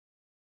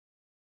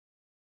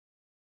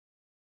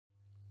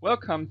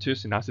Welcome to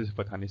Synopsys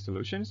Photonic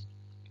Solutions.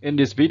 In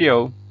this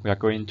video, we are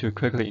going to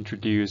quickly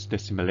introduce the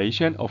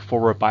simulation of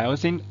forward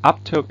biasing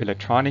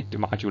optoelectronic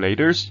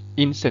modulators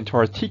in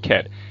Sentaurus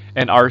TCAD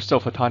and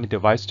RSoft Photonic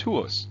device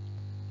tools.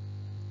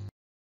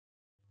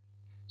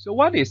 So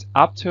what is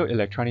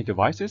optoelectronic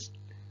devices?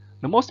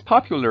 The most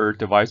popular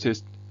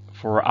devices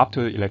for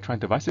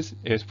optoelectronic devices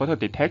is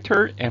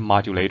photodetector and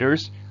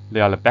modulators. They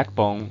are the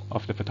backbone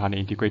of the Photonic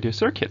Integrated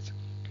Circuits.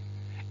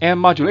 And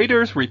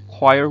modulators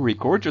require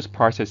rigorous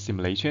process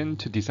simulation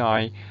to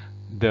design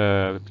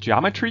the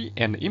geometry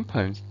and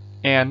impedance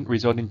and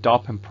resulting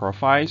dopant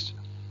profiles.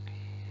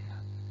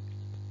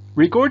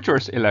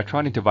 Rigorous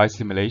electronic device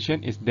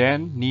simulation is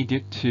then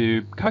needed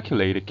to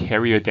calculate the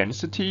carrier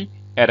density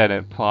at an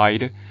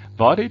applied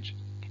voltage,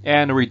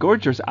 and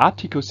rigorous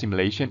optical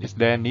simulation is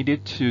then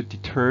needed to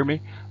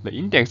determine the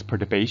index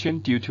perturbation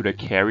due to the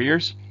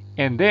carriers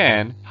and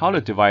then how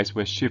the device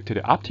will shift to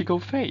the optical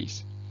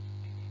phase.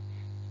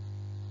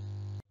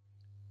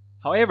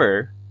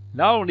 However,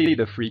 not only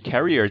the free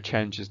carrier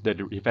changes the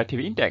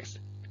refractive index,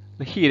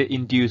 the heat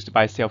induced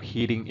by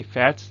self-heating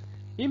effects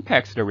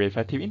impacts the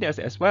refractive index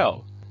as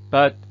well,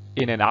 but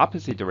in an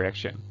opposite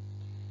direction.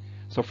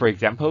 So for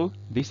example,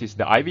 this is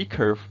the IV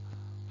curve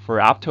for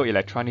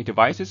optoelectronic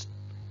devices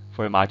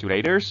for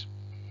modulators,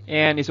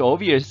 and it's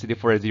obvious that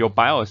for zero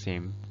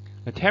biasing,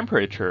 the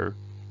temperature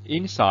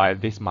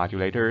inside this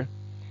modulator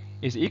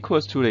is equal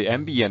to the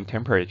ambient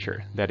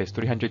temperature, that is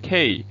 300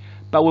 K.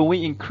 But when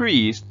we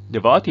increase the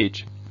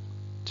voltage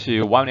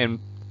to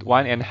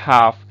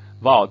 1.5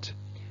 volt,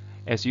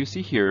 as you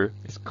see here,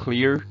 it's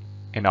clear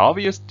and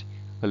obvious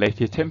the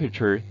lattice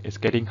temperature is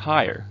getting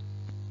higher.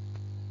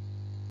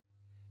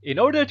 In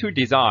order to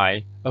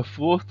design a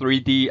full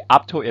 3D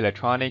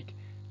optoelectronic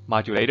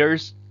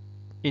modulators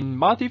in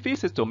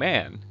multi-physics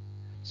domain,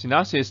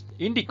 Synopsys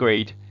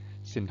integrate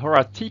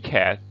Sentaurus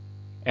TCAD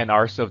and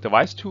RSoft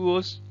device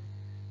tools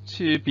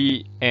to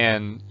be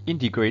an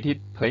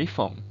integrated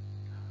platform.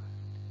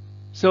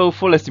 So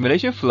for the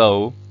simulation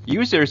flow,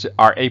 users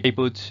are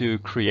able to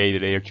create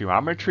their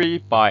geometry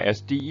by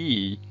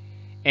SDE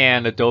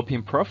and the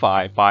doping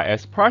profile by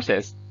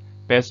S-process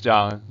based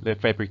on the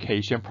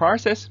fabrication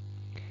process.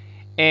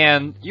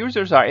 And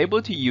users are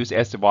able to use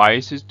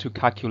SDevice to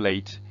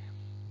calculate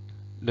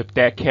the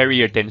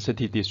carrier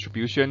density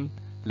distribution,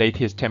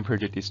 lattice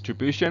temperature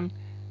distribution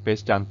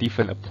based on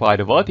different applied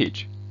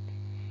voltage.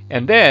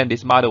 And then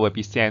this model will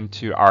be sent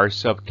to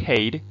RSoft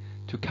CAD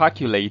to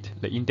calculate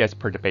the index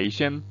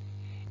perturbation.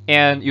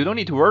 And you don't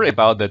need to worry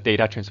about the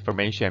data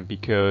transformation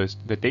because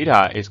the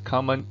data is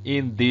common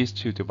in these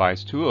two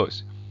device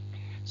tools.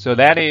 So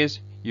that is,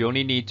 you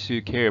only need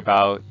to care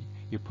about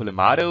you put a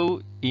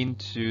model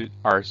into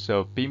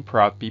RSoft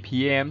BeamPROP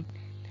BPM,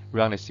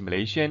 run a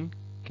simulation,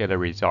 get a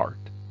result.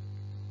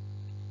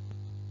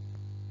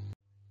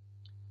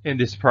 In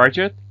this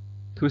project,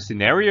 two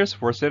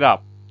scenarios were set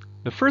up.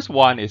 The first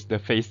one is the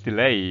phase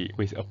delay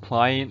with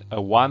applying a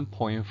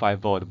 1.5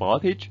 volt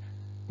voltage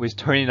with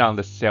turning on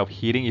the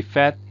self-heating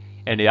effect,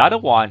 and the other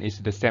one is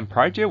the same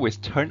project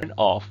with turning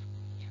off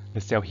the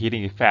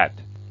self-heating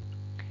effect.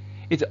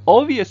 It's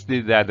obvious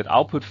that the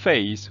output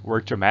phase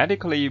will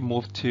dramatically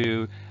move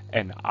to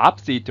an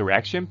opposite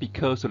direction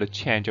because of the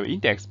change of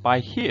index by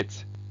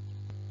heat.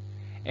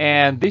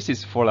 And this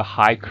is for the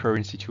high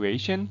current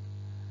situation.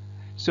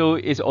 So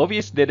it's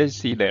obvious that you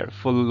see that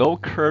for low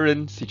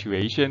current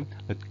situation,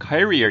 the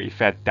carrier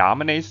effect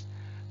dominates,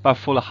 but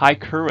for the high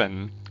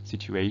current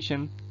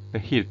situation, the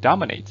heat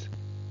dominates.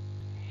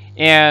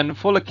 And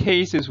for the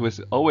cases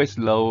with always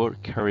low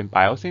current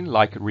biasing,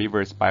 like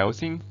reverse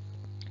biasing,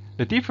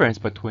 the difference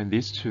between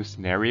these two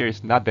scenarios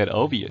is not that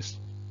obvious.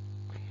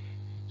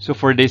 So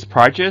for this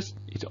project,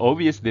 it's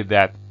obvious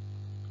that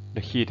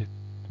the heat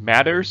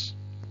matters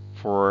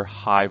for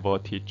high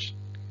voltage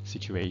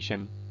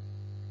situation.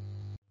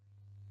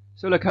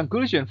 So the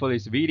conclusion for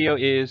this video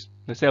is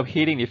the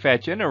self-heating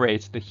effect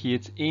generates the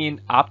heat in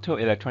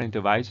optoelectronic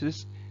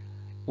devices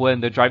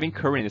when the driving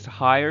current is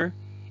higher,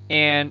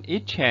 and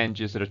it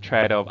changes the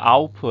thread of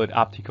output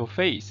optical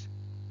phase.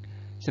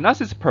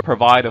 Synopsys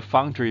provide a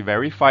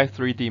foundry-verified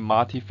 3D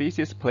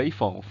multi-physics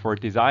platform for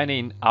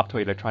designing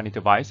optoelectronic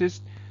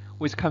devices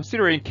with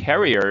considering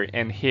carrier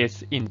and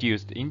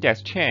heat-induced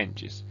index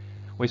changes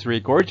with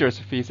rigorous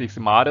physics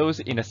models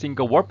in a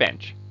single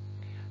workbench.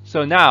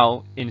 So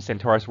now, in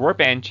Sentaurus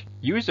Workbench,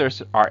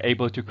 users are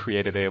able to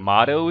create their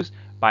models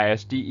by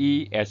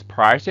SDE as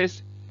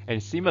process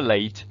and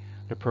simulate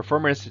the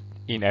performance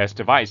in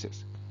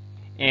SDevices.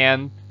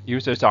 And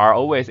users are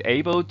always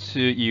able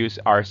to use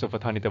RSoft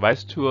Photonic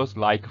device tools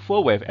like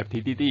full-wave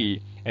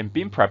FTDD and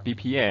BeamPROP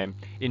BPM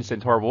in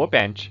Sentaurus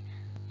Workbench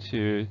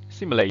to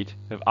simulate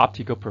the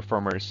optical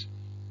performance.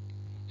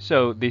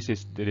 So this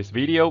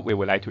video, we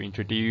would like to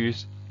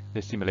introduce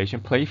the simulation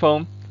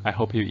platform. I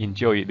hope you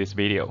enjoy this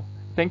video.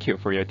 Thank you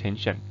for your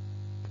attention.